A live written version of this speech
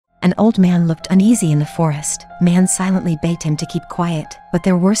An old man looked uneasy in the forest. Man silently begged him to keep quiet, but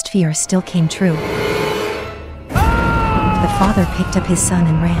their worst fears still came true. The father picked up his son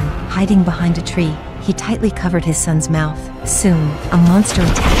and ran, hiding behind a tree. He tightly covered his son's mouth. Soon, a monster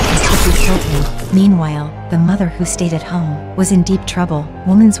attacked and quickly killed him. Meanwhile, the mother, who stayed at home, was in deep trouble.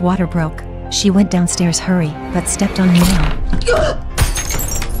 Woman's water broke. She went downstairs hurry, but stepped on a nail.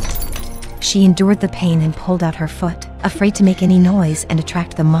 She endured the pain and pulled out her foot. Afraid to make any noise and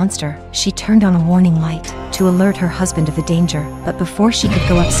attract the monster, she turned on a warning light to alert her husband of the danger. But before she could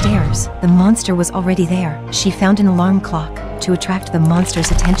go upstairs, the monster was already there. She found an alarm clock to attract the monster's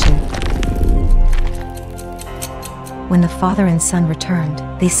attention. When the father and son returned,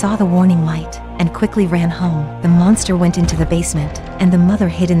 they saw the warning light and quickly ran home. The monster went into the basement, and the mother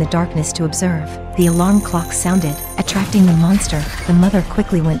hid in the darkness to observe. The alarm clock sounded, attracting the monster. The mother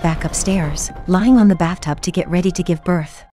quickly went back upstairs, lying on the bathtub to get ready to give birth.